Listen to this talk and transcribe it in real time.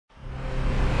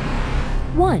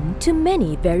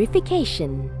One-to-many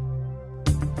verification.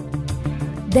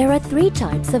 There are three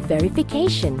types of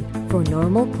verification for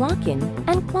normal clock-in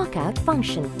and clock-out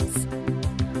functions,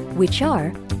 which are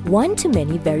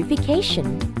one-to-many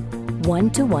verification,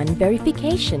 one-to-one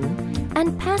verification,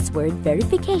 and password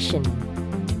verification.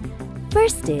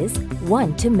 First is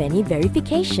one-to-many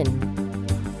verification.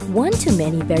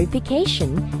 One-to-many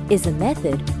verification is a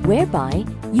method whereby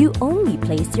you only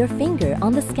place your finger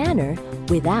on the scanner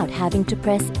without having to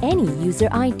press any user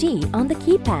ID on the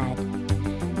keypad.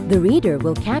 The reader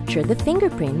will capture the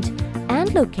fingerprint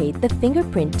and locate the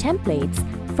fingerprint templates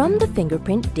from the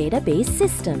fingerprint database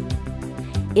system.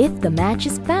 If the match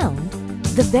is found,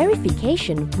 the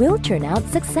verification will turn out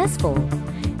successful.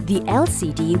 The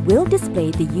LCD will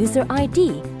display the user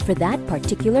ID for that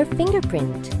particular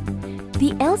fingerprint.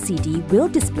 The LCD will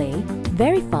display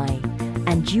Verify,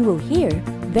 and you will hear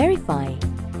Verify.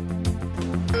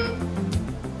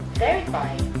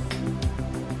 Verify.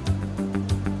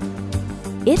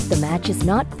 If the match is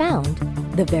not found,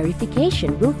 the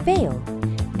verification will fail.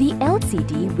 The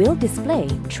LCD will display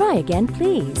Try again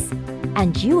please,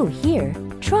 and you will hear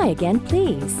Try again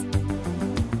please.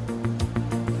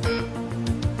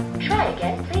 Try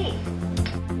again please.